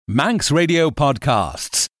Manx Radio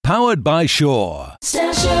Podcasts, powered by Shaw.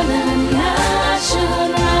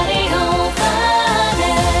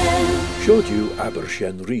 Siodiw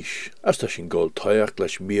Abershen Rish, as ta sy'n gol toiach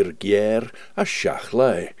leis mir gier a siach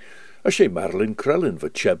lai. A sé Marlin Krellin va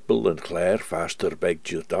Chebel en Claire faster beg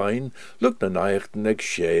Judain, look na naichten eg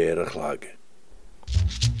sé a chlag.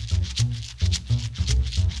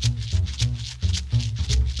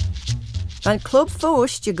 Van Club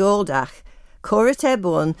Fos de Goldach, Corrit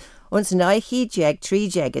Ebon, ons naichi jeg 3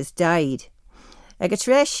 jeggers died. Ag a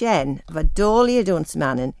tre shen, va doliad ons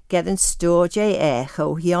mannen, gedden sto je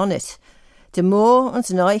echo hionnet. De mo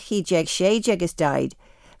ons naichi jeg 6 jeggers died,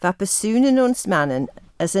 va besunen ons mannen,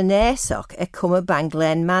 as an airsock come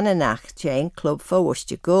Banglen Mananach Jane Club Fos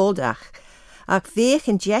de Goldach. Ac vech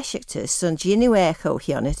en jesictus son ginu echo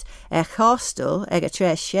hionnet, hostel ag a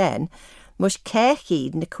tre shen, mus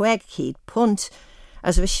kerchid na kwegchid punt,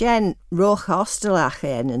 as we shen roch hostelach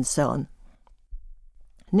en son.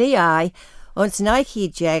 Ni ai, ons naichi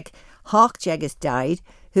jeg, hawk jeg is died,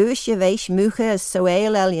 hu is je wees muche as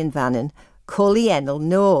soel elien vannen, cully enel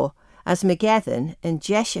no, as megethen en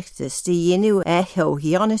jesictus de yinu echo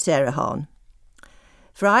hionnet erahon.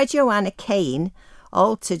 Vry Joanna Kane,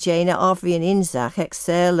 alta Jana Ovrian Inzach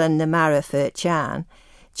excel en na marafert chan,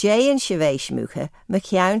 Jay en Shavesh muche,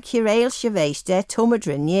 McCown Kirail Shavesh de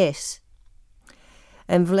Tumadrin yes.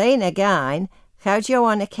 En vlein again, how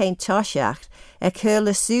Joanna Kane Toshacht,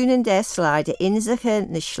 curle soon de slide Inzache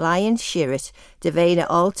na Schleien Shirit, de Vena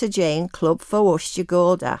alta Jane Club Fos de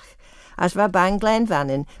Goldach, as va Banglen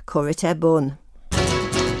vannen Corrit Ebon.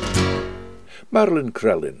 Marlin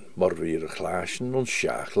Krellin, morrir glaasjen ons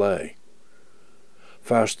siach lai.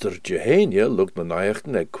 Faster Jehania look na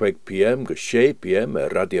naichten eg kweg PM ge 6 PM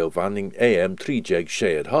radio vanning AM 3 jeg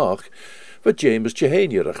sé hoch, va James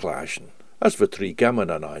Jehania a glaasjen. As va 3 gammon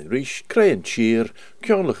an ein rish, krein cheer,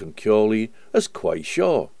 kjonlich en kjoli, as kwai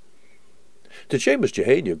shaw. De James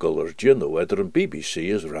Jehania guller jinno eder an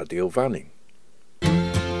BBC as radio vanning.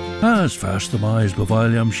 As fast mais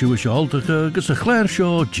bevailiam Jewish altige gus a Claire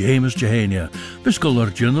Shaw James Jehania. Biscular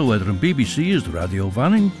jinno whether an BBC is radio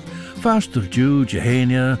vanning. Faster Jew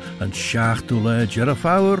Jehania and Shachtule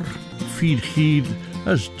Jerafauer feed heed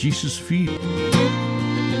as Jesus feed.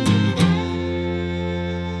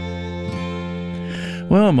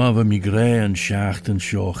 Well, ma va mi grey and Shacht and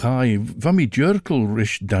Shaw high, va mi jerkel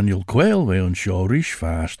rish Daniel Quayle ve on Shaw rish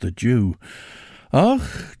faster Jew.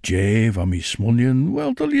 Ach, Jay, va mi smullion,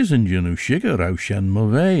 well, the lizen jenu shiger au shen ma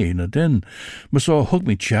vei, na den, ma so hug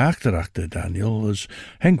mi tjachterachte Daniel, as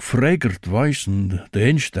Henk Fregert weisen,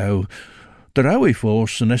 de instau, der aui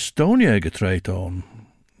force in Estonia getreit on.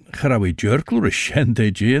 Geraui jerkel is shen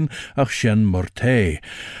de jeen, ach shen morte,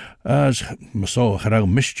 as ma so gerau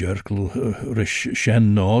misjerkel rish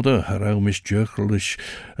shen node, gerau misjerkel is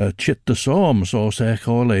chit de som, so zeg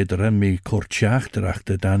ole der en mi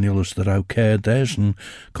kortjachterachte Daniel is der au ke desen,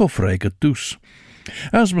 ko freget dus.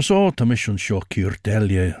 As ma so ta mission shokir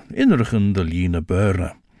delje, inrigen de line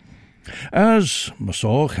beurne. As ma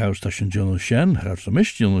so haus tashin junel shen, haus the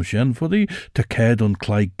mish junel shen for the te ked on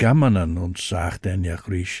klei gammanen on sagt en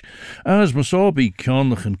jachrish. As ma so be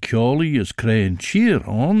kjonlich en kjoli as krein cheer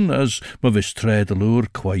on, as ma vis treed a lure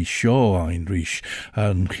kwai shaw ein rish,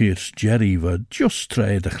 and here's Jerry va just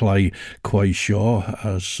treed a klei kwai shaw,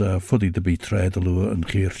 as fuddy to be treed a lure and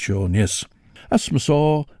here's shaw yes. As ma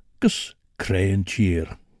so gus krein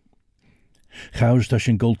cheer. Chaus da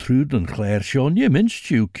sin Goltrude en Claire Sean, je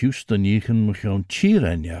minst ju kust en jichen mechon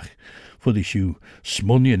cheerenjach. For die siu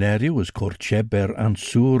smunjenerio as kortcheber an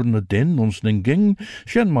soer na din ons nen ging,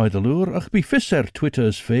 shen mai de loer, ach bi visser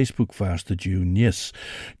Twitter's Facebook faste ju nies.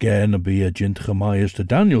 Gerne bi a jint gemaies de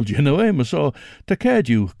Daniel jenoe, maar so, te ked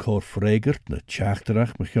ju kor fregert na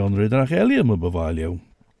tjachterach mechon ridrach elie me bevalio.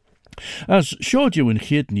 As showed you in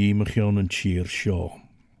chidni mechon en cheer shaw.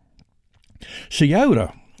 Se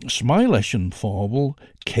jaura, Smilesh fabel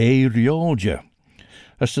K. Rioja,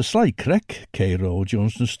 as the sly crek K. Rioja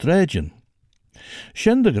ons na stredjen.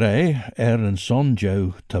 Shen de grey en son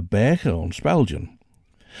jou te bege ons Belgian.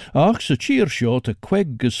 Ach, se cheer shot a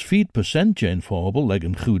queggus feed percent in fabel leg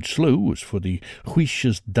een goed slew as for the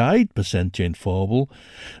huisjes died percent in fabel,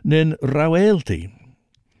 nin rauelty.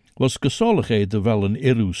 Was gesolligheid wel een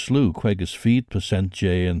iru slew queggus feed percent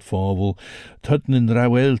j en fabel tutten in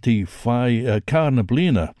rauelty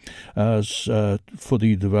carnablina as for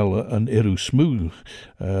the wel een iru smooth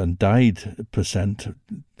and died percent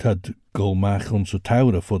tad golmach onze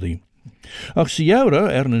taure for the. Ach si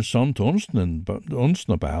jaura een sant ons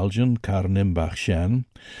na Belgian carnimbach shan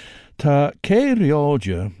ta ke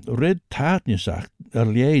rioja rid tatnisach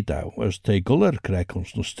liedau as te guller krek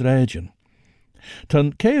ons no stredjen.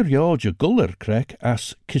 Tan ceirioja guller crec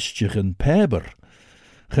as Kistjachan Peber.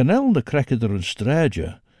 Chanel na crecadar an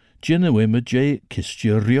straja, Gina image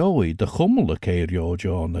Kistja rioi, de chummel a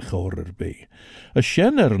ceirioja on the chorer be. A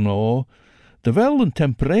shenner no, de vel and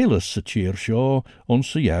temperelus sa cheer shaw, on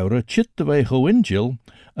sa yaura chit de way ho ingil,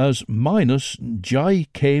 as minus jai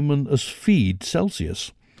cayman as feed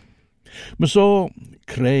Celsius. Maso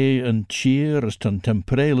cray and cheer as tan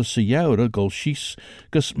temperelus sa yaura gol shis,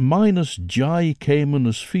 gus minus jai cayman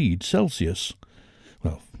as feed Celsius.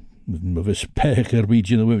 Well, ma vis pecher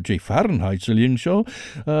region of Fahrenheit silling show.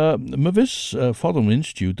 Ma vis fodom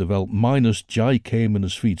institute devel minus jai cayman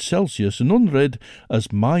as feed Celsius and unread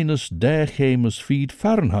as minus der cayman as feed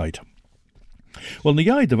Fahrenheit. Wel, na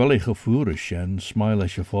iau devel eich ofwrish en smile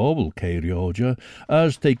eich fobl ceirioja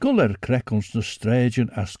as te guller crecons na strajan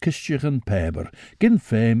as Kistjachan Peber, gin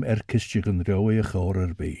fame Kistjachan roi a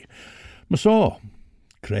chorer be. Ma so,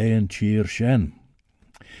 cray and cheer shen.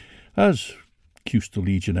 As Custal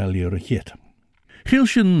Legion Elier a hit.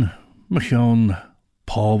 Gilshin Machon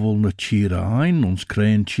Pavel na cheer ein ons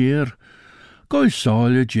crain cheer, goi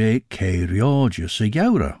saile je ceirioja sa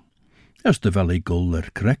yaura. As de valley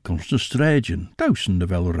guller crec ons de stragen, dousen de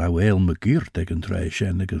vel rauweel megiert tegen treis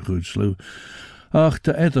en ik goed slew. Ach,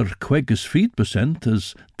 de edder quegges 4%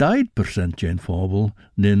 as 10% jen fabel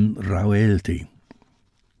nin rauweelti.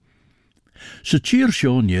 Sa cheer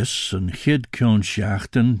Sean yes, en chid kion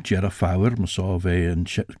schachten, Jera Fowler, Masave en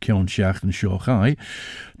kion schachten Shochai,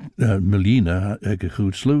 Melina, ege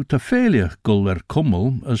goed slew, ta felia guller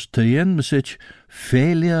kummel, as te jen mesich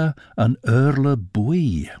felia an earle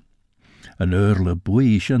bui. An earle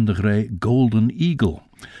bui shen de grey golden eagle,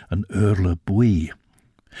 an earle bui.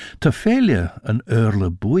 Ta felia an earle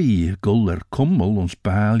bui guller kummel ons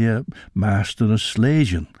balia master a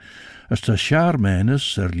slagen, as ta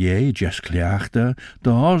charmenus lie jescliachta de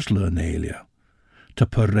Oslo nelia. Ta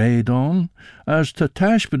paradon as ta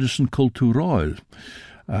tashbedison culturoil,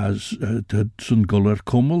 as ta sun guller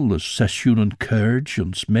kummel as session and courage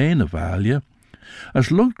ons main avalia,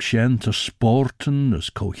 as lug shen ta sporten as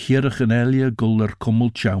cohirigen elia guller kummel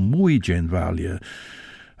chow mui jen valia,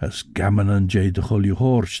 as gammon jay de chully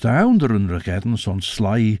hor staunderen regetten son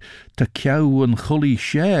sly ta cow and chully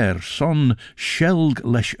share son shelg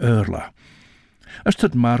lesh erla. As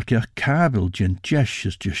tat markia kabel jen jesh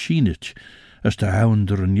as jeshinich, as ta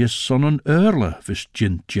hounderen yes son an erla vis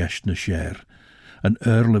jen jesh na share. An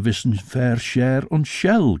earle wissen fair share on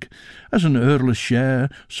shelg, as an earle share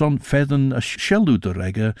son fedden a shelluder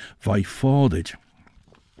regge vai fordage.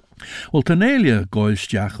 Wel tenelia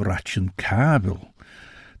goilstjach ratchen kabel,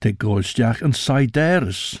 te goilstjach an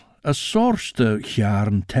sideris, as source de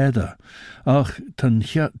jaren tedda, ach ten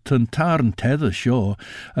taren tedda sjo,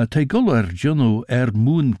 te guller juno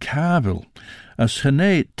moon kabel, as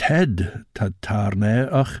hene ted tad tarne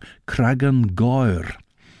ach kragan goir.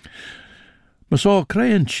 Ma so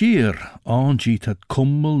crayon cheer, angie tat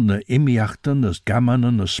kummel na imiachten as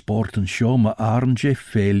gammanen as sporten show ma arnje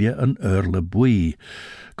felia an earle bui.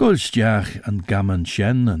 Golstjach an gamman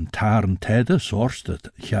shen an tarn tedde sorstet,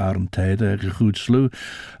 jaren tedde goed slew,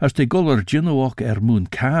 as de guller ginnook moon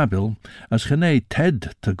kabel, as gene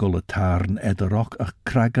ted te gulle tarn ederok a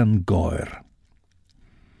kragan goir.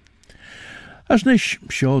 As nish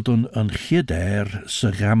shodun an chidair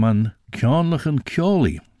sa gamman kjanlichen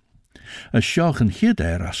kjoli, as shochen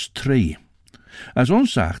hidder as tree. As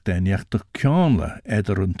ons sagt den jach de kjanle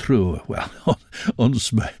eder an true, well,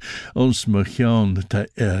 ons me kjan te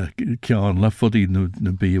kjanle foddy nu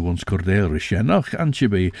be ons corderish, en ach antje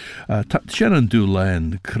be, shen du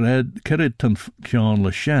len, kerid tan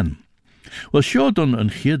kjanle shen. Well, shodun an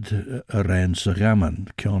hid a rein sa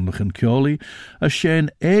gaman, kjanlich an kjoli, as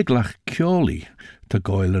shen eglach kjoli, te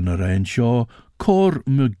goilen a rein shaw, Cor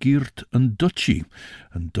me giert an Dutchie,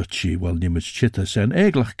 well, nimmers chittas en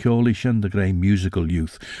eglach kjolish and the grey musical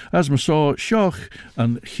youth, as me saw shoch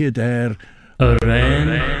an chidair a rein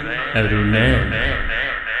a rulen.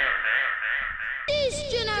 This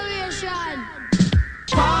generation!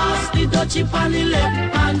 Pass the Dutchie on the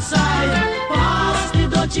left hand side, pass the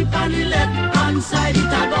Dutchie on the left hand side, it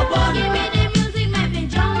a go bun. Give me the music, make me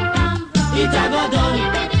jump and from. It a go done.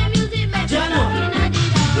 Give me the music, make me jump and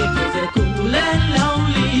it is a cool and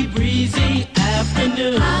lonely, breezy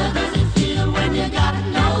afternoon. How does it feel when you got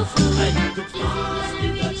no food? And you could pass the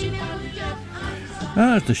Dutchie on the left hand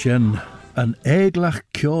side. The shen an eglach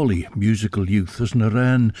kjoli musical youth as na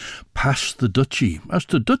ren past the Dutchie. As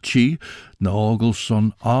the Dutchie, nagel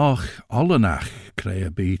son ach allenach, crea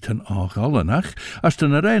beat an ach allenach, as the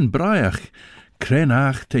na ren braiach,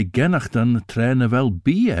 Crenach te genachtan trene wel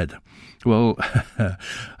bied. Wel,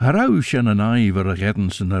 harau shen an iver a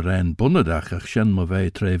geddens in a ren bunnedach ach shen ma vei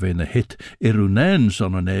treve in a hit irunen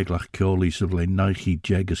son an eglach kjolis of le naichi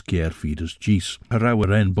jegas gearfeeders gies. Harau a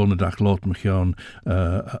ren bunnedach lot mchion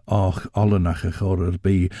och allenach a chorer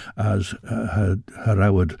bi as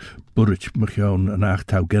harauad burrich mchion an ach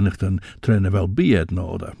tau genachtan trene wel bied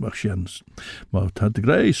noda mach shens. Ma tad de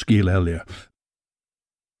grey skiel elia.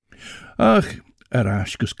 Ach,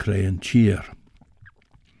 ashkus crean cheer.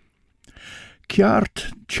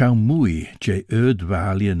 Ciart Chaumui je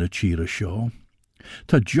valley na chira show.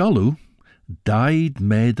 Ta jollu died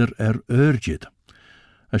meder urgid.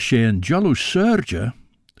 A sheen jollu surge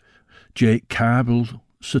je kabel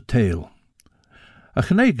sa tail. A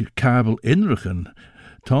chneg kabel inrichen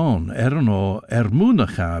ton erno muna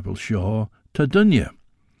kabel show ta dunje.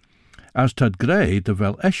 As tad grey de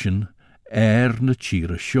wel eschen na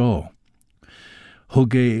chira show.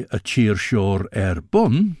 Hugge a cheer shore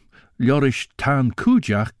bun, Ljorish tan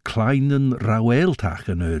kujach kleinen raueltach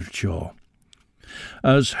an show.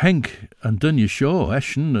 As Henk an dunje show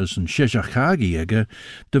eschen as an sheshachagi ege,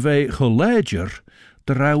 de vei choleger,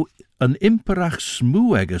 de rau an imperach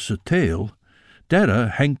smoo ege sa tail,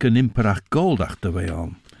 dera Henk an imperach goldach de vei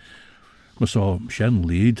on. Maar so shen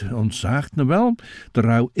lied ons sagt na wel, de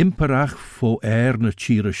rau imperach fo na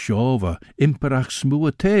chira shova, imperach smoo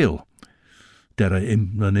tail. Der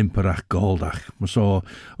an imperach goldach, maar so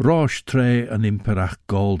rosh tre an imperach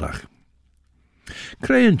goldach.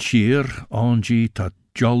 Crean cheer, angie ta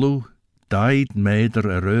jollu, died meder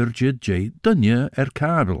urgid je dunje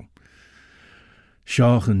kabel.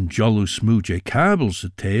 Shach an jollu smoo je kabel sa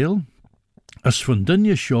tail, as van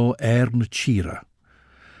dunje shaw na chira.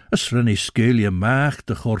 As rennie skelia maag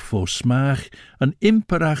de gorfo smaag, an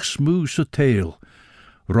imperach smoo sa tail.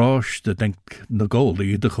 Rosh, de denk na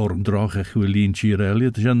goldi, de gorm drach ech wilien chirelli,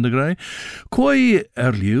 de jen de grey. Quai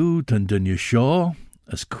liu ten dunje shaw,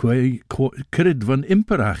 as quai crid van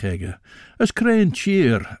imperach ege. As crean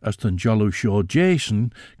cheer, as ten jollu shaw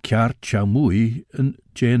Jason, Ciart Chaumui, en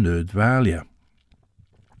Jenud Valia.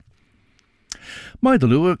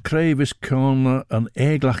 Maidelua crevis con an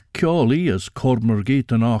eglach kjoli as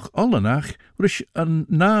kormergiet en ach allenach, rish an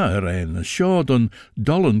na as shaw don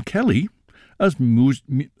Dollen Kelly, as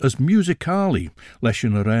musicali,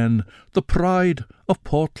 leshen aran, the pride of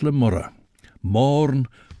Portlemurra, Morn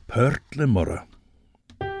Pertlemurra.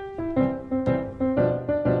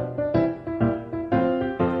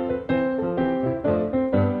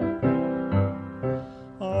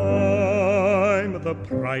 I'm the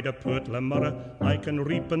pride of Portlemurra, I can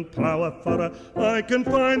reap and plough a furrow, I can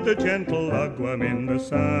find the gentle lugworm in the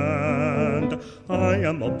sand. I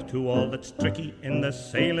am up to all that's tricky in the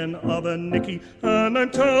sailing of a nicky, and I'm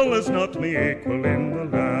tall as not me equal in the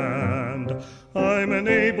land. I'm an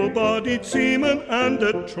able-bodied seaman, and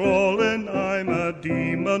at trawling I'm a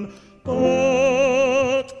demon,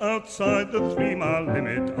 but outside the 3-mile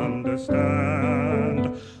limit,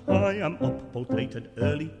 understand. I am up both late and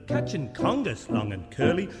early, catching congas long and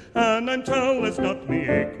curly, and I'm tall as not me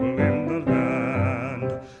equal in the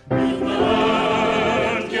land. In the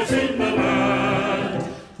land, yes, in the land,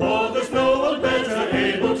 for there's no one better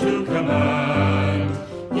able to command.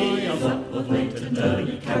 I am up both late and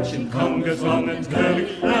early, catching congas long and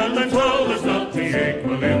curly, and I'm tall as not me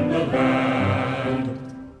equal in the land.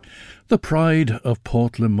 The pride of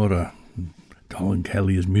Portlemurra, Dollen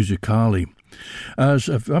Kelly is musicali. As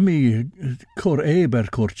ami cor eber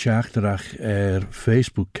cor tjachterach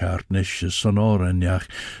Facebook kaartnis sonorenjach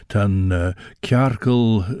tan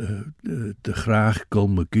kjarkel de graag gol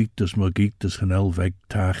magitas genel weg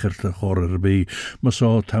tager te horror be maar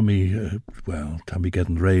so tammy tammy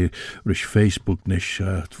getting ray rish Facebook nish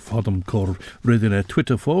fodem cor ridden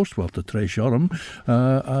Twitter post wat de tre shorm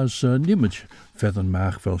as nimage feather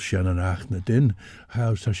maag vel shannon achne din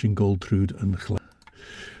house hashin Goldtrude en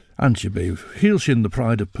Antje hielshin the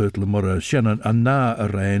pride of Portlemurra, Shannon and na a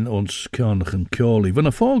rein ons Kjarnach and Kjoli, van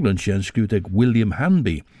a fogland shen skutek William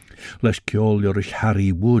Hanby, les Kjoliorish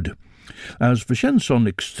Harry Wood. As for son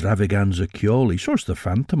extravaganza Kjoli, source the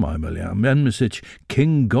pantomime William, message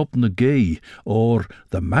King Gobna Gay, or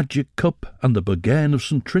the Magic Cup and the Bagain of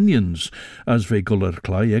St. Trinians, as ve guller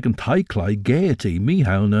clay egg and tie clay gaiety, me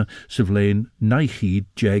hauna, sivlain naichid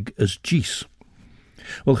jeg as geese.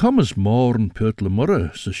 Wel, Thomas Morn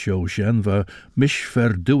Portlemurra, sa show shen, va mish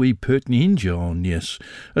verdui Pertninja yes,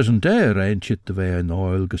 as an dare ein chit de vei an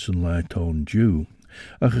oil gus an light on Jew.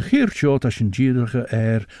 A geheer short as in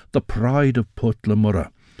jirige the pride of Portlemurra.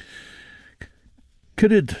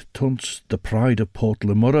 Kirid tuns the pride of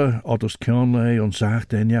Portlemurra, odders Kjarnley on zacht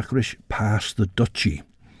enjachrish past the duchy.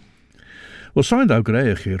 Wel, sa'n ook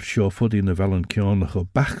reich hier sio fod in y fel yn cionnach o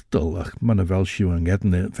bachtel, ach ma'n y fel siw yn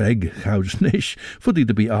gedyn y feg chaws nish, fod i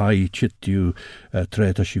dybu ai chit yw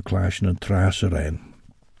tret as yw clasyn yn tras yr ein.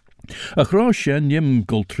 Ach ros yen ym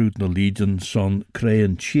gultrwyd na lidyn son creu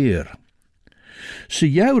yn cheer.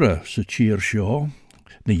 Sy iawra sy cheer sio,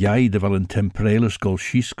 na iad fel yn temperelus gol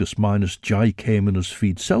sisgus minus jai ceminus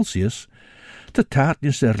feed Celsius, ta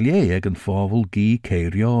tatnis lie yn fawel gi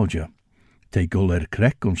ceirioja. Te gol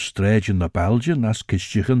crec o'n stregin na Belgian as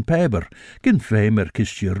kistich yn peber, gyn feim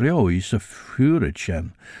kistich rioi sa fwryd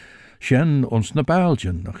sien. Sien ons na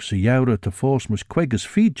Belgian, ach sy iawra ta fos mus quegus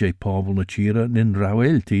feed jay pobl na tira nin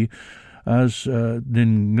rawelti as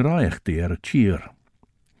nin ngraechti y cheer.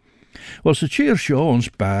 Wel, sy cheer sio ons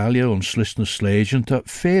balia ons list na slegion ta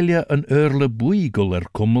felia yn urle bwygol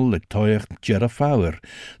cwml leg toiach gerafawr,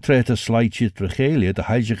 tret a slaitjit regelia de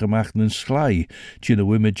heijig gemacht yn slai, tjin a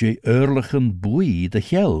wimage urlich yn bwy de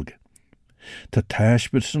helg. Ta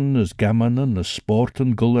tashbitsen as gammanen as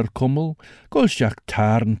sporten guller cwml, goes jack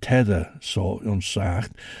tarn tedder, so ons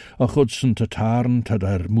sagt, a chudsen ta tarn tad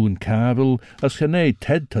moon kabel, as gene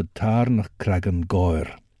ted tad tarn ach kragen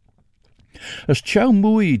goer. As chow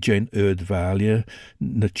mwy jane valia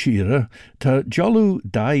na chira, ta jollu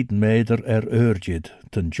died meder urgid,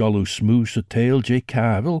 tan jollu smoos a tail jay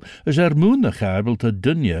kabel, as moon na kabel ta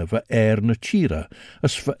dunja va na chira,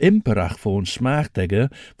 as va imperach von smaachtegge,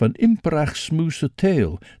 van imperach smoos a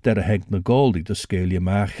tail, der hengt na goldig de scale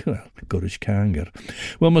mach, gurish kanger.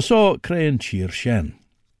 Wel, ma so creen chir shen.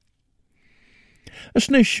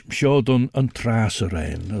 As nish shodun an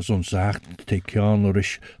traserein, as on sagt te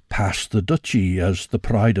kianorish past the duchy as the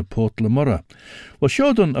pride of Port Lamurra. Well,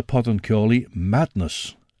 shodun a podden kioli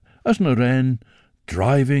madness, as na rein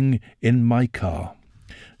driving in my car.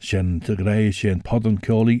 Shen te grey shen podden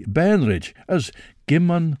kioli Bainridge, as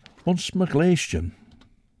gimman ons McLeistion.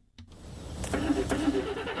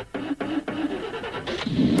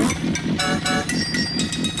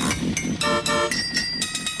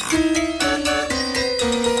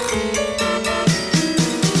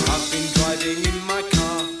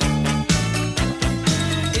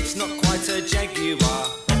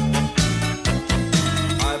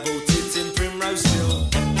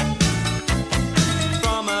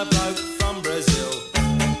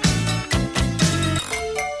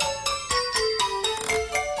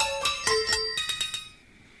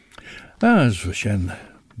 As for shen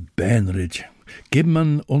Bainridge,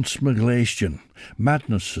 Gibman ons McLeistion,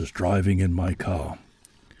 madness is driving in my car.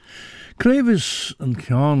 Crevis and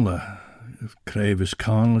Canla, Crevis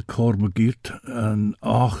Canla Cormagirt and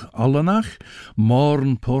Och Allanach,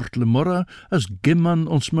 Morn Port Lamurra as Gimman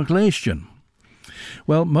ons McLeistion.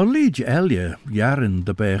 Well, Marlige Elia, Yarin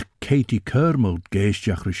de Bear Katie Kermode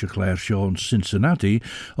geestjach Claire Shaw in Cincinnati,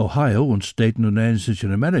 Ohio, and State Nunensis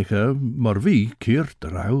in America, Marvi, Kiert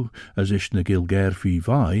Rau, as is na Gilgair fi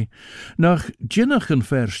vai, nach Jinnach en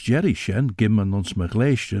vers Jerry Shen, Gimman ons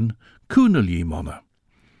McLeistion, Koonali monna.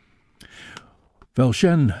 Wel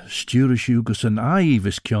shen, Sturish Ugus en I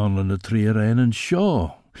vis Kjanlen na Trier en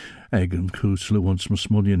Shaw, Egen Kooslu ons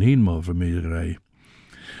Masmunian Heenma for me grey.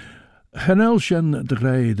 Hanel shen de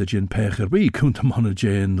grey de gin pecher wie kunt manne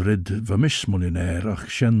jane rid vamish moninair ach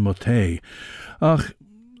shen mote. Ach,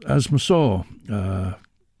 as ma saw,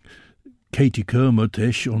 Katie Kermode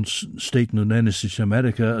ish ons State Nunensis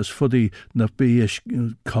America as fuddy na be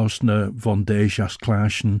kostna von deis as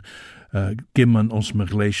clashen gimman ons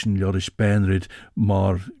McLeistion Joris Bainrid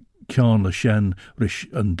mar Kjanla shen rish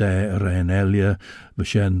and de rein elia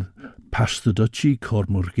shen past the duchy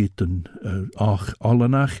Cormorgit and Och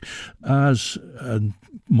Allanach as and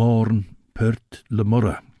Morn Pert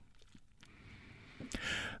Lamurra.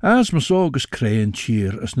 As Masogus Crayon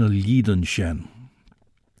cheer as na Lieden shen.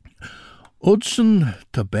 Udsen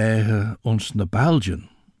tabehe ons na Belgian.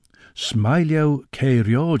 Smilio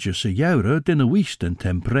Keirioja se jaure din a wist en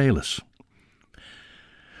temperelis.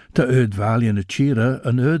 Ta Valia na chira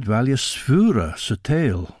an Valia sfura se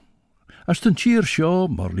tail. As ten cheer shaw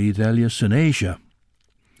mar lead Elias in Asia.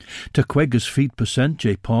 Ta quegus feet percent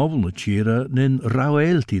J. Pavel na chira nin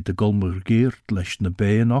raoelti de golmergeert lesh na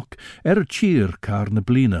beanoch cheer car na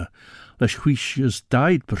blina, lesh huishas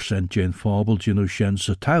died percent Jane Fabel jinu shen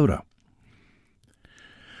sa taura.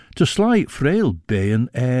 Ta sly frail bean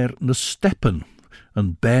na steppen,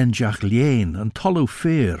 and benjach lien, and tollo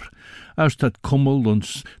fear, as dat kummel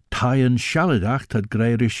ons tyen shalidach tad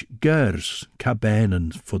greirish gers,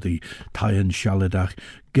 cabenen for the tyen shalidach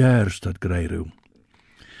gers tad greiru.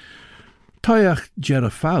 Tayach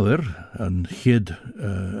Gerafauer, and hid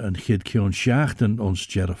kion schachten ons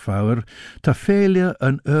Gerafauer, ta felia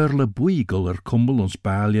an urle buigel kummel ons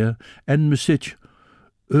balia, en mesich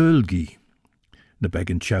Ölgi. na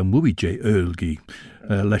begin chow mwy je eulgi.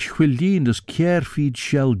 Lesh chwildien as keerfeed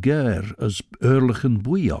shell ger as earlichen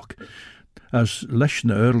bwyok. As lesh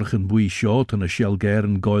na earlichen bwy short and a shell ger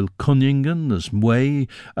and goil Cunningen as mway,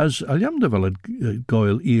 as aliamde wel a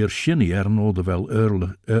goil ear shinny no wel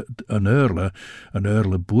an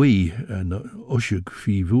earle bwy and ushug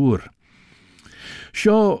fi voer.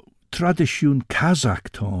 Shaw tradition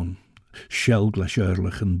Kazakh ton, shell glash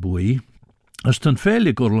earlichen bwy. As ten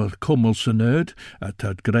vele gorler kummel senerd,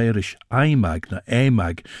 tad greirish aimag na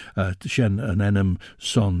aimag, shen an enem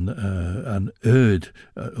son an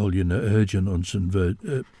olje na urgen ons en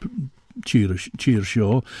cheer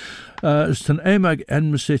shaw. As ten aimag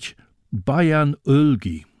enmesich bayan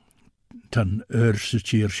ulgi, ten urse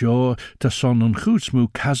cheer shaw, ta son an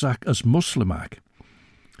goedsmoe Kazakh as muslimag.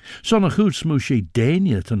 Son a goed smoe she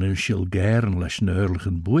Daniet an shil gern lesh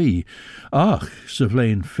neurlichen bwy. Ach, se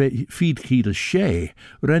vlein feed kied a she,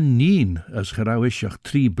 ren nien as gerouwishach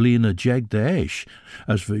 3 blina jeg de eish,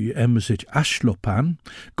 as we emmesit ashlopan,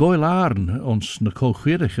 goil arn ons na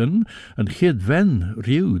kochirichen, en gid ven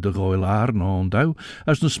riu de goil arn ondou,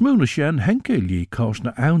 as na smoene shen henkelje kos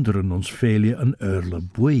na ounderen ons velje an earle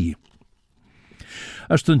bwy.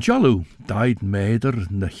 As den jollu died meder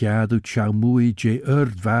na chadu chow mwy je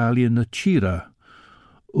valje na chira.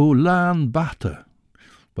 Ulan bata.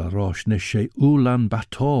 Barosh ne she Ulan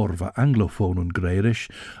Bator va anglofonen greirish,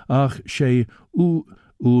 ach she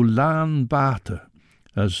Ulan bata.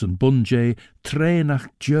 As een bunje trenach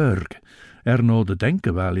jurg. No de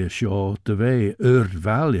denkenvalje sjo de wei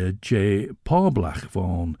valje je poblach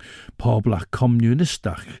van, poblach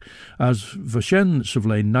communistach. As vashen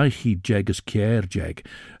sovle naichi jeg as kier jeg,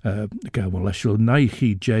 wel esel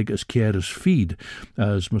naichi jeg as kier as feed,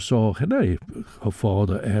 as ma so henne, ho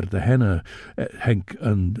vader de henne, henk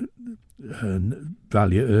een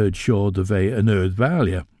valje sjo de wei een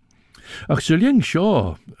valje. Ach zuling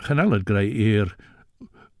sjo, genellet grei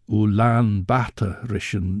Ulan bata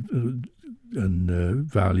rischen, en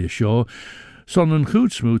valje shaw. Son een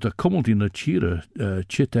goedsmoed a kommelt in a chire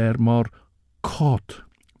chit maar kot.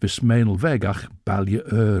 Vis meenel weg ach balje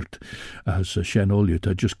eurt. As a shen olje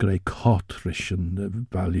ta just grey kot rischen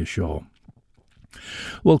valje shaw.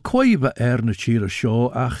 Wel koiva na chire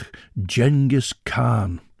shaw ach Genghis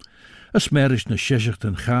Khan. As merish na sheshacht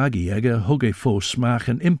en chagi egge hugge fo smach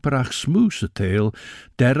en imperach smoose teel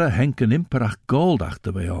derre henk en imperach goldach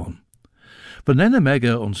de on. Van enne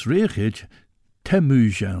megge ons reegit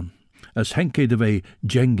Temujin, as henke de wei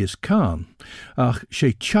Genghis Khan, ach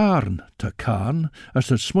she charn ta Khan,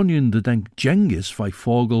 as er smunjen de denk Genghis vai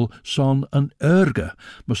vogel son an urge,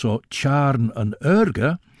 maar so charn an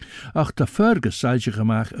urge, ach ta furge seidje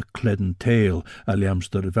gemach a kledden tail, aliams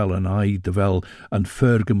der wel an ai de wel an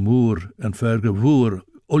furge moer, an furge woer,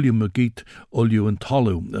 ulju magiet, ulju en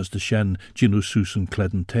tollu, as de shen ginususen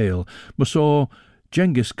kledden tail, maar so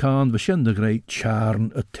Genghis Khan vashen de great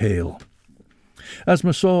charn a tail. As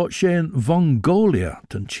ma saw shen Vongolia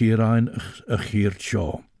ten chirain a chiert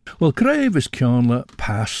shaw. Well, crave is Kionla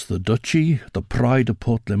past the duchy, the pride of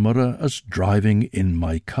Portlimurra, as driving in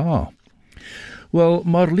my car. Well,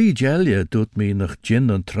 Marlie Jelje doet me nach gin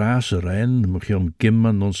en traser en, mchion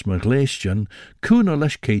gimman ons magleestjen, kuna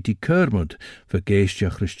lesh Katie Kermod,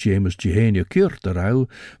 vergeestjach ris James Jehenia Kierterau,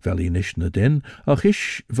 wel in ish nadin, ach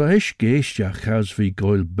ish, ish geestjach as vi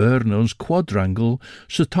goil burn ons quadrangle,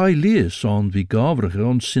 se tai lees on vi gavrige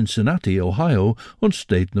on Cincinnati, Ohio, on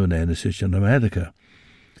state nun enisich in America.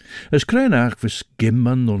 As krenach vis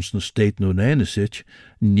gimman ons na state nun enisich,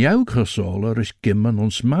 njaugrasoler is gimman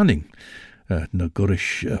ons manning. Na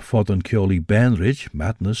gurish fodden Kjoli Benridge,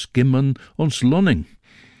 madness, gimman ons lunning.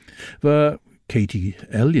 Va Katie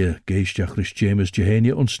Elje geestjach ris James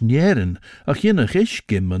Jehenia ons njeren, ach jinnach ish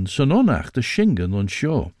gimman son onach de shingen ons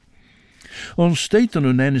show. Ons staten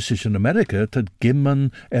un enesis in America tad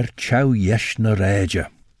gimman chow yesh na reja.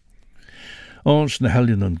 Ons na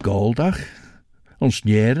heljen en goldach, ons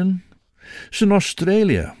njeren, San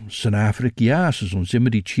Australia, San Afrika jaas, as ons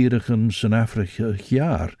immer die chirigen San Afrika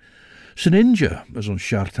jaar. San India, as ons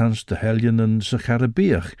chartans de heljen en sa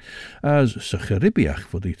Caribiach, as sa Caribiach,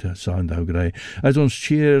 voor die te zijn nou grei, as ons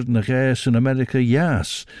cheer na ges in Amerika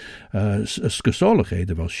jaas, as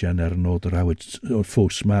gesolligheden was sjen noder hou het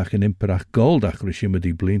fos smaak in imperach goldach regime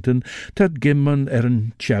die blinten, tad gimman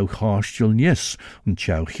een chow haastel njes, een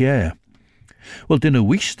chow gea. Wel, dinne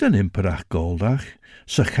wisten imperach goldach,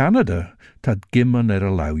 sa Canada, tad gimman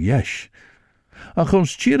a lau yesh. Ach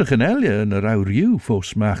ons chierig en elje en rauw riu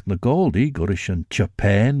fos macht na goldi, gorish en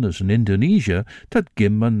Japan as in Indonesia, tad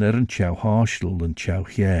gimman een chow haastel en chow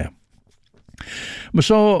gea. Maar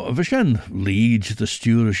so, vashen leeds de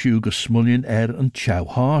stuurshuge smuljen een chow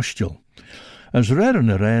haastel. As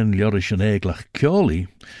rerin rein liorish an eglach ceoli,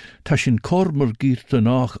 ta sin cormor gyrta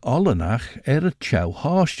nach allanach a chow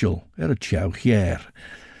hastiel, a chow chier.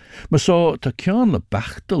 Ma so ta cian le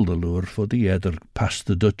bachtel de lure for the eder past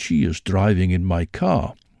the duchy is driving in my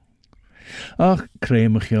car. Ach,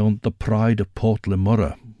 cremach the pride of Port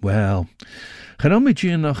Limurra. Well,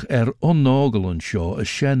 Genomidjinach onnogel and shaw a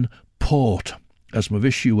shen port, as ma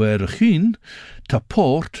vishu a chin, ta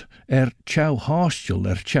port chow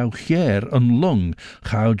hastiel chow chier an lung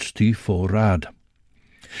gouds die voorraad.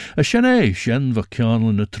 A shen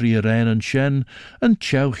vakianlen a trierein an shen, an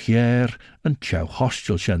chow chier an chow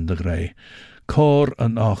hastiel shen de grey. Cor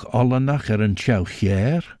an ach allanach an chow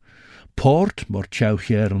chier, port mor chow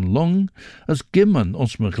chier an lung, as gimman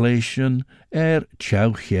ons maglation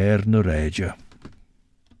chow chier na reja.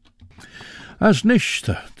 As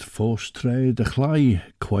nishta, fostre de chlai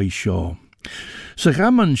quai shaw. Sa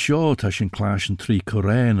gammon shaw tash in clash and three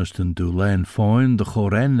corain as den dulen foin de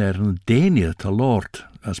choren an dania ta lord,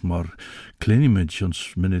 as mar clinimage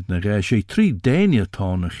ons minute na she three dania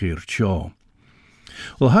ton a chir shaw.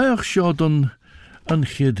 Well hayach shaw dun an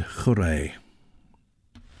chid choray.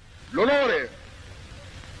 L'onore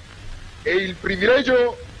e il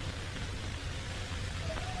privilegio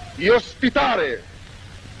di ospitare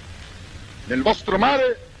nel vostro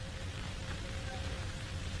mare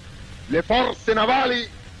le forze navali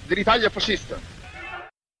dell'Italia fascista.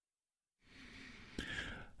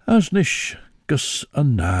 As nish gus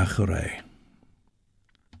an nachere.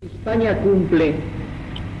 España cumple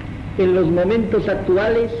en los momentos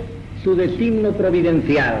actuales su designio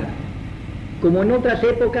providencial. Como en otras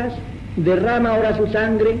épocas, derrama ahora su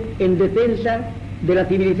sangre en defensa de la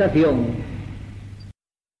civilización.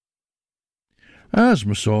 As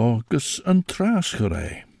me saw gus an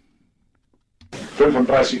traschere.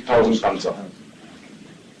 35.000 Panzer.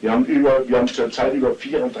 Wir haben zurzeit über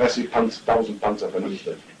 34.000 Panzer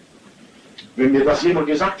vernichtet. Wenn mir das jemand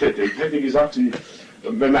gesagt hätte, ich hätte gesagt,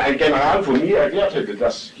 wenn mir ein General von mir erklärt hätte,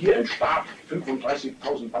 dass hier im Stab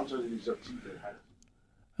 35.000 Panzer desertiert hat.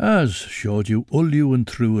 As showed you ullu and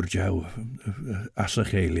truer jow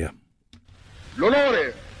Asachelia.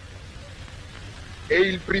 L'onore e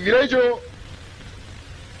il privilegio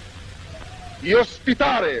di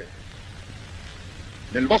ospitare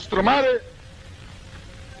nel vostro mare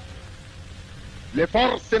le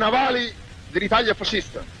forze navali dell'Italia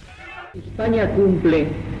fascista. España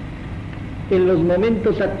cumple en los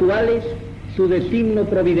momentos actuales su designio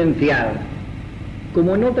providencial.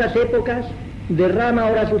 Como en otras épocas, derrama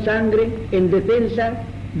ahora su sangre en defensa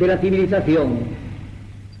de la civilización.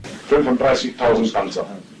 35.000 Panzer.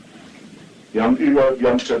 Wir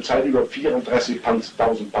haben zurzeit über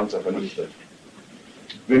 34.000 Panzer vernichtet.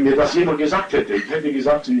 Wenn mir das jemand gesagt hätte, ich hätte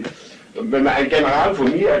gesagt, wenn mir ein General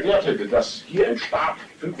von mir erklärt hätte, dass hier im Stab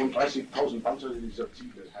 35.000 Panzer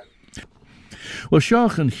desertiert hat. Well,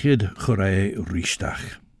 Shach and Chid Chorei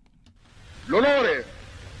Rishtach. L'onore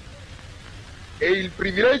e il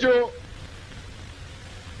privilegio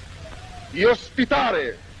di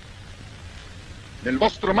ospitare nel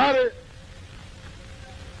vostro mare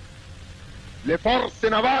le forze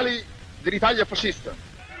navali dell'Italia fascista.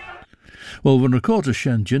 Well, when recorder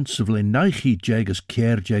shen jinsavle naichi jegas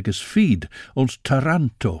kier jegas feed ons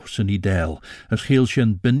Taranto sin idel, as heel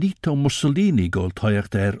shen Benito Mussolini gold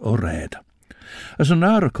toyacht o red. As an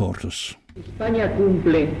recortus. España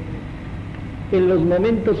cumple en los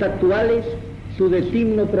momentos actuales su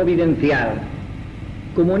designio providencial.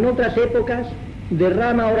 Como en otras épocas,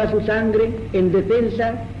 derrama ahora su sangre en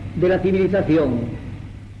defensa de la civilización.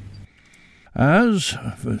 As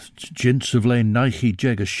jinsavle naichi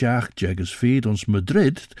jegas shach jegas feed ons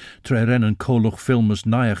Madrid, treren en koloch filmes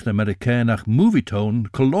najacht Amerikanach movietone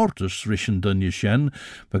colortus rischen dunje shen,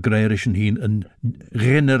 begreirischen hien een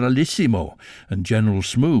generalissimo, en general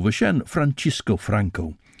smooth shen Francisco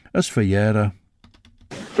Franco. As verjähre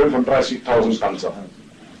 35.000 Panzer.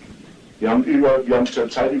 Wir haben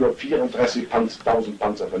zurzeit über 34.000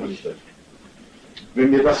 Panzer vernichtet. Wenn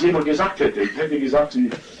mir das jemand gesagt hätte, ich hätte gesagt,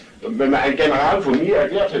 wenn mir ein General von mir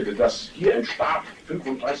erklärt hätte, dass hier im Stab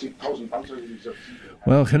 35.000 Panzer desertiert.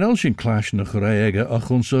 Wel, geen elsjen clash na gerege ach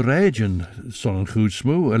onze region zo'n goed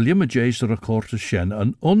smoe, limmagees recordes shen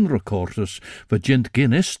en onrecordes vagint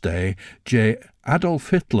Guinness Day, J. Adolf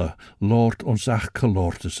Hitler, Lord ons ach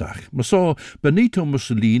kalortesach. Maar zo Benito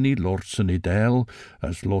Mussolini, Lord Senidel,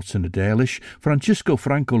 as Lord Senidelish, Francisco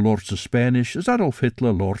Franco, Lord Spanish, as Adolf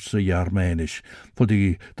Hitler, Lord Jarmenisch. Voor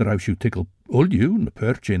die drausju tikkel ulju, na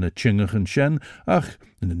perche in a chingachen shen, ach,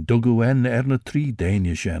 in een duguen na 3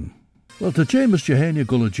 Dania shen. Well, to James Jehania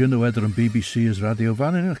Gullagin, whether on BBC is Radio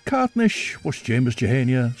Vanning, Cartnish was James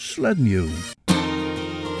Jehania Sledden you.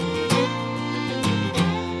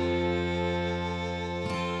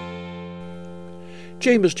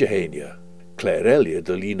 James Jehania, Claire Elliot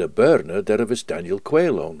de Lina Burner der was Daniel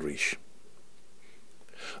Quayle onrish.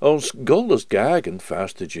 Ons golders gagen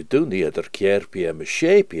faste jeduni at 4 p.m.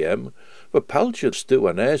 6 p.m. we paltje stu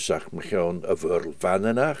an eisach mechoon a verl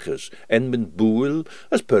vanenachas en men boel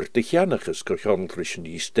as pertichanaches kerchon rischen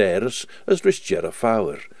steres as rish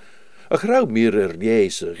Gerafauer. A grauw meer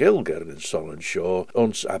jeese gilger in Solenshaw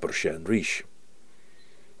ons abershen rish.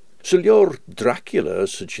 Silior Dracula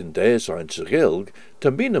such in des ein gilg,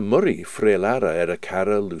 tambina Murray frelara a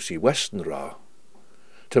cara Lucy Westenra.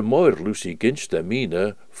 Te moir Lucy ginsta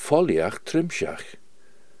mina foliach trimshach.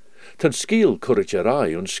 Ten skiel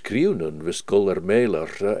corrigerai und skriunen vis guller mailer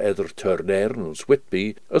eder turnern ons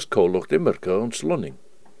Whitby as kolocht immerke ons lunning.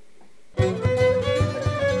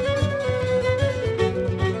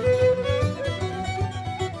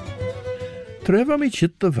 Treva mi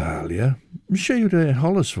chit de valia, Sjeure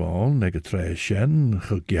Halleswaan nege tre shen,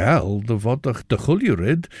 gegjel de vodach de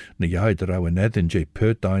guljurid, ne jij de rauwe net in je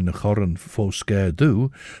put een gorren foske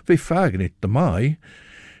do, we fagen it de mai,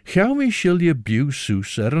 gauw mi shilje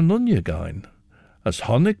busoes een onje gein, as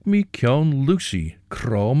honnik mi kjon Lucy,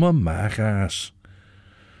 kroma magas.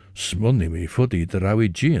 Smunny mi fuddy de rauwe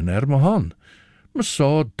gien me han, me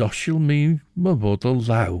saw doshil mi me vodel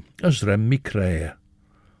lau, as rem mi kree.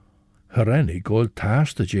 Herenny gold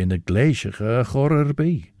taastig in a glacier gorrer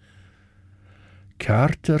bij.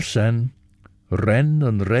 Carter sen, ren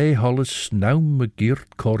en rei holles snauw me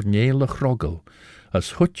giert cornele groggel,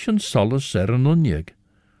 as hutjen solles een onjeg.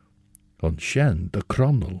 On shen de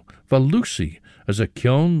cronnel, val Lucy, as a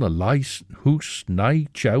kjon de lice hoes nai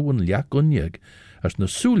chow en jak onjeg, as na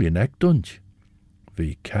sulienek dunt.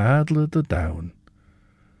 Vi kadle de down.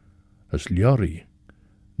 As Liori,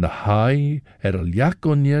 na hai a jak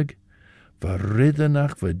onjeg,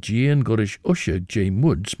 Riddenach Jean gorish usheg J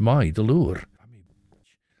Woods mai de loer.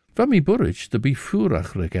 Van mi burrich de be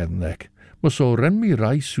furach regennek, maar so ren mi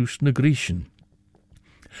reisus na Griechen.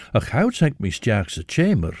 Ach hout senk mi stjaks a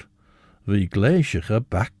chamber, vi glaciage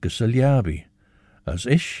bakkes a ljabi, as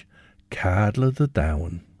ish kadle de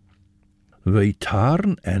down. Vi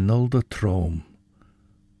tarn enel de troom.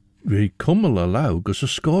 Vi kummel a laug as a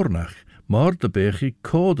skornach, maar de bechi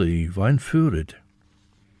kode I wein furid.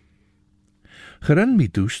 Geren mi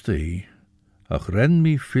doeste, ach ren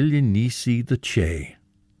mi filje nisi de che.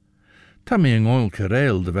 Ta mi een oil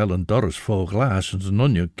kereel de wel een dorres vol glas en zijn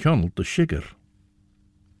onje kjonnelt de sugar.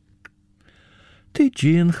 Ti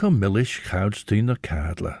jean gemillish gouds tina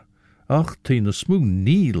kadla, ach tina smoen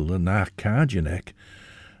niel en nach kadjenek,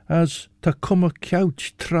 as ta komme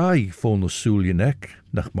couch trai von de suljenek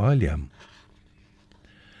nach maliam.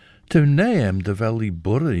 Toen neem de wel I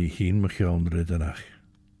burri hien me gjon riddenach.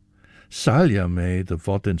 Salja me de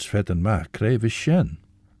vodins vetten ma kreve shen.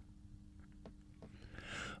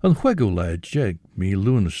 An huegula jeg mi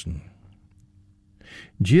lunesen.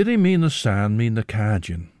 Jiri mi na san mi na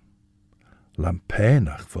kajin.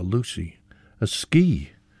 Lampenach for Lucy, a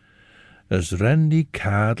ski. As renni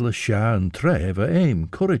kadle sha en treve aim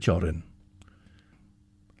courage-orin.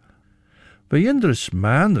 Ve indris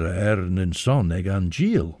manre in son eg an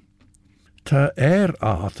giel. Ta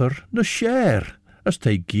Arthur na share. As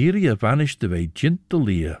te giria vanished away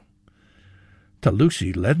gentle Ta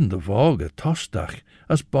Lucy ledden de voge tostach,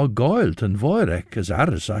 as bogoilt en voirek as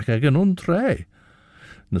arisach ag an untre.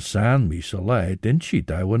 Na san mi solai didn't she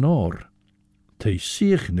dow an or. Te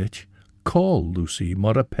siechnit, call Lucy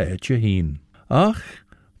mar a peche heen. Ach,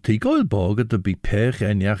 te goil boge de be pech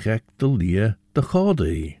enjach ag de lia de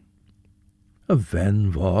chode. A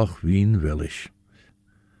ven vach wien willish.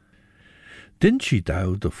 Didn't she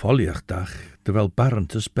dow de foliachtach, terwijl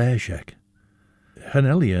Barentus bijshek. Hen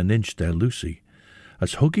Elia een inch der Lucy,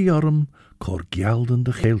 as huggy arm cor gjalden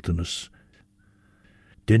de geeltenis.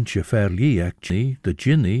 Didn't je verlie actually, de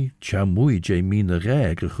ginny, chamui je mine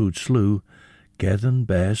reg a goed slew, gedden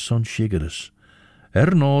bes on shigeris.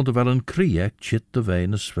 No de wel een kriek chit de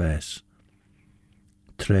venus ves.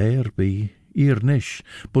 Treer bi, nish,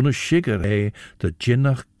 bun a shiger de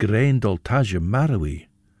ginnach grain doltage marawi.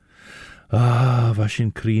 Ah,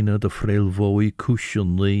 washin krina de frail voi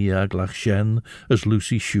cushion li aglach shen, as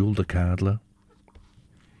Lucy shul de kadle.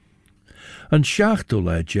 An shachtul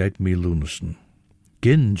jeg mi lunesen.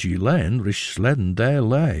 Gin gi len rish sledden der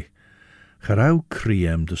lei. Gerau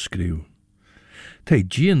kriem de skreeuw. Te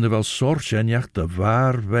gien de wel sorch en jacht de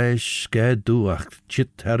waar wees ske duacht,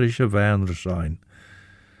 chit herrische vaner zijn.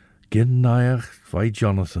 Gin naach vai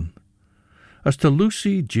Jonathan. As te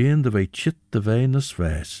Lucy gien de wij chit de venus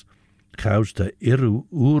wees. Chaus de iru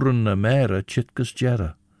uren na mera chitkus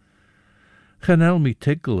jera. Gen el mi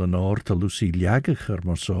tiggle en oor te Lucy ljagiger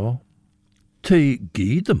maar so. Tí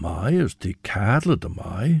gí de mai as tí cadla de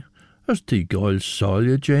mai, as tí goil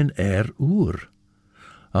solia jane úr.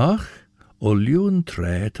 Ach, oliún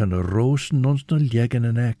tret an a rosen ons na liegen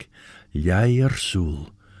en ek, jij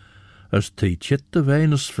soel. As tí chit de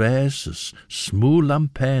Venus fes as smoel am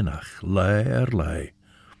penach, lei lei.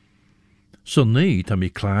 So niet am I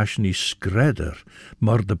clash ni skredder,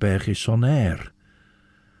 maar de bech is on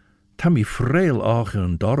Tam I frail ach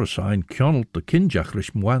en doris ein kjonnelt de kinjach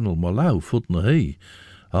rish mwanel molau fut na hei.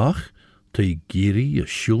 Ach, ty giri a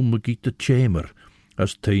shulmagit de chamber,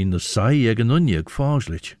 as ty na sai egen unjeg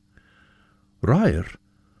fauslich. Raier,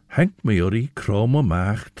 henk me ori kroma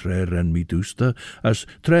mach tre ren mi duste, as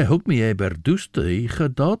tre hug mi eber duste I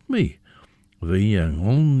gedot mi. Wie een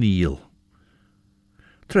onniel.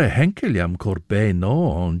 Tre henkeliam corbe no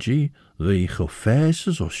anji, wie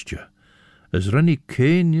gefeses ostje. As rennie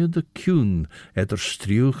kenje de kuun,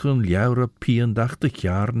 struchen ljouwer 84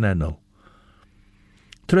 jaar nennel.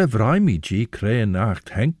 Tre vraimigi kree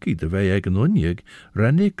nacht henkie de wei egen unjeg,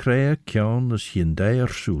 rennie kree kjan as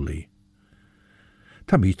hindeier soeli.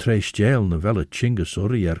 Tam I tre stjel na welle chingus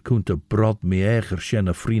ori kunte brod mi eiger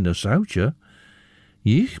sjenne vriende zoutje.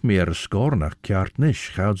 Ich meer skor nach kjart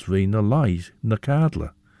nisch gouds wie na lai na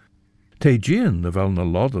kadle. Te gien na wel na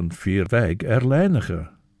lodden 4 weg leinige.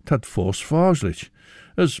 Dat fos fauslich,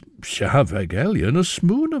 as sja weg elien a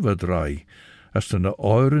smoene we drai, as dan a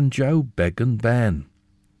euren jou beggen ban.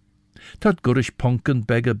 Dat gurish ponken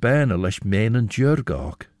begge ban a lesh menen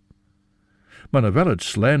jurgok. Man a wel het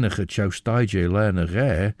sleinige jou staige lene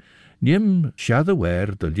rei, nim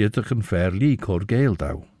shadower de lietigen verlie cor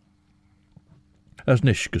geeldau. As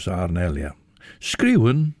nishkes Arnelia.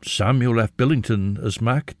 Skriwen, Samuel F. Billington as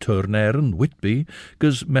Mac, Turneren, Whitby,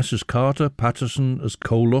 gus Messrs. Carter, Patterson as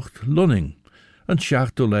Colucht, Lunning, and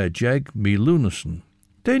Schachtole Jeg, me Lunison.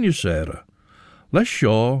 Daniel Sarah. Les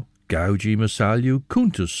Shaw, Gauji Masalju,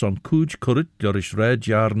 Kuntus son Kuj Currit, Jorish Red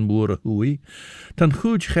Jarn Moora Hui, tan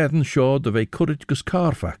Kuj Gedden Shaw de Wei Currit gus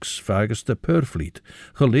Carfax, Fagus de Purfleet,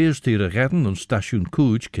 geleers die Redden on Station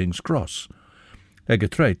Kuj King's Cross.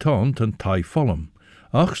 Egetrei Tont and Tai Fulham.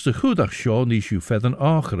 Ach, de goedach Shaw nis u fedden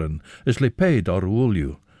acheren, is leped ar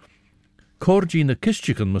wolju. Corgi na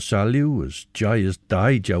kistjigen masalju, as jai is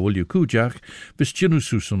dai jawolju kujach, vis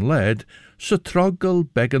jinusus en led, se troggel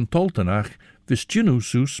beggen toltenach, vis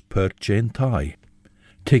jinusus per jen tai.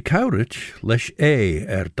 Te kaurich, lesh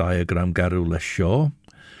diagram garu lesh Shaw.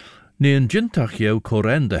 Nien jintach jou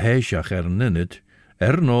korende heishach ninit,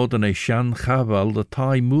 noden shan chaval de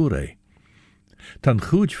tai mure. Tan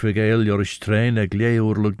goed vergeil jorish trein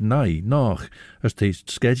leeuwerlug nai, nach, as teest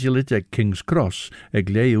schedule it King's Cross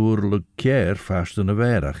leeuwerlug kier fasten a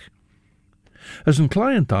werach. As een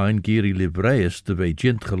clientine giri livreis de wei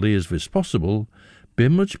jint gelees vis possible,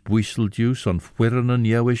 bimmage buiselduus on fwirren en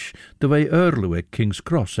jewish de wei erlu King's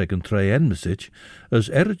Cross een trei enmesich, as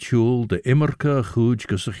erchul de immerke goed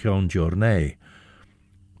gesachjon journey.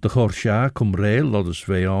 De chorsja cum rail loddes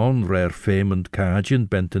wei aan rare famend kajin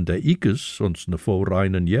benten de ikes, ons na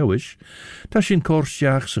voorrein en jewish, tas in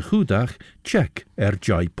chorsjach se goedach check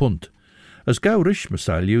jai punt, as gaurish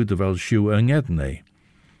masalju de wel shu engedne.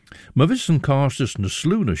 Ma wissen castus na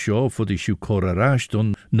sloene show voor die shu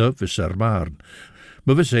korarashdun nervis marn.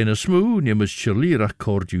 Ma wis een smoe, je mus chilirach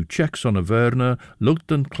cordu checks on a verna,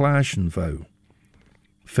 lukt en clashen vou.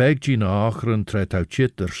 Feg na acheren tret out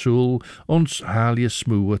chit soel, ons haal je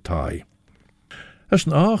smoe tai. As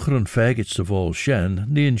een acheren fagits of all shen,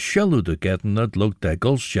 nien shellu de getten het lukt de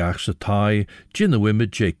gulsjachs a tai, gin wimme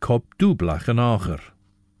Jacob dublach en acher.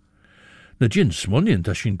 Na gin smunien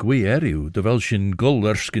ta shin gwi eriu, de wel shin gul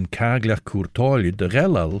erskin kaglach kurtoilje de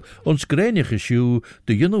relal, ons grenige shu,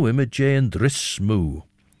 de wimme en dris smoe.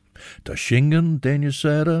 Ta shingen, Daniel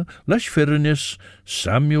Sarah, lesh firrenis,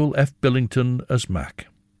 Samuel F. Billington as Mac.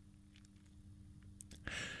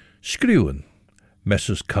 Skriwen,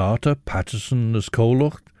 Messrs. Carter, Patterson as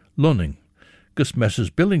Colucht, Lunning, gus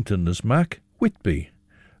Messrs. Billington as Mac, Whitby,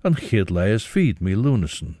 and Chidley as Feed me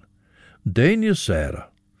Lunison. Daniel Sarah.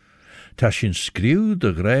 Tashin skriw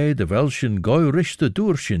de grei de welshin goi richte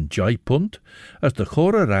doorshin jai punt, as de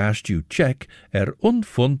chore raast you check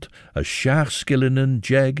unfunt as schaachskillinen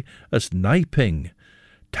jeg as naiping,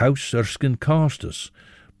 taus erskin castus,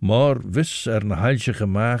 maar vis na heilsje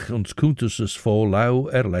gemaag ons kuntus as vol lau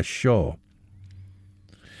les Shaw.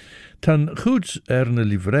 Tan goeds na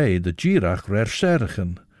livrei de girach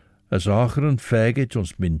sergen, as acheren fagit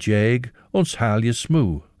ons min jeg, ons halje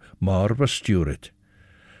smoe, maar was sturet.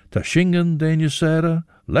 Ta shingen, Daniel Sarah,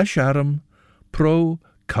 lesh Aram, Pro,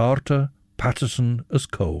 Carter, Patterson as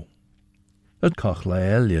Co. Het cochle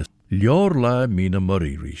Elias, Lior la mina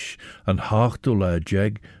morirish, and hachtu la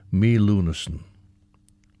jeg me lunison.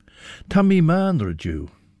 Ta mi man redu,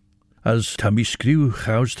 as ta mi screw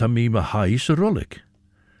house ta mi ma hais a rollick.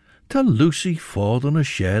 Ta Lucy fordern a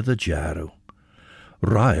share the jarrow.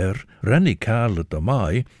 Ryer, renny carl at the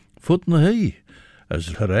mai, foot na he, as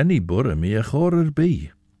her any burra me a chorer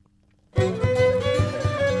be.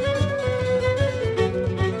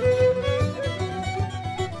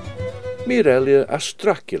 Mirelia as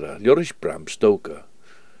Dracula, Lorish Bram Stoker.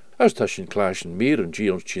 As tashin clashin mir en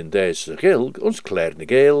gions chindes a gilg, ons clair na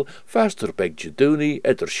gale, faster beg jaduni,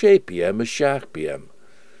 et 6 PM a 6 PM.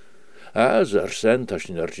 As sen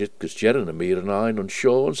tashin jit gus jerin a mir en ein on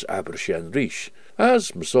shawns aber shen rish,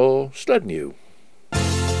 as maso sled new.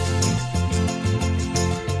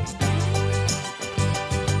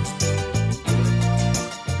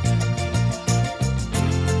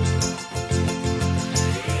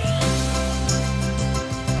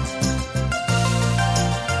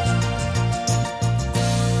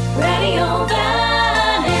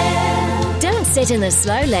 Don't sit in the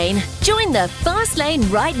slow lane. Join the fast lane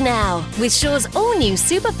right now with Shaw's all-new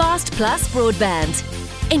Superfast Plus broadband.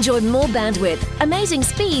 Enjoy more bandwidth, amazing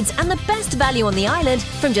speeds and the best value on the island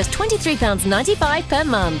from just £23.95 per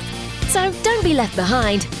month. So don't be left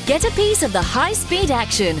behind. Get a piece of the high-speed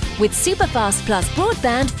action with Superfast Plus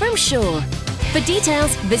broadband from Shaw. For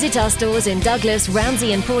details, visit our stores in Douglas,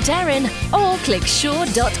 Ramsey and Port Erin or click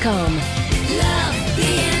shaw.com. Love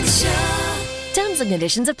being Shaw. Terms and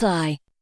conditions apply.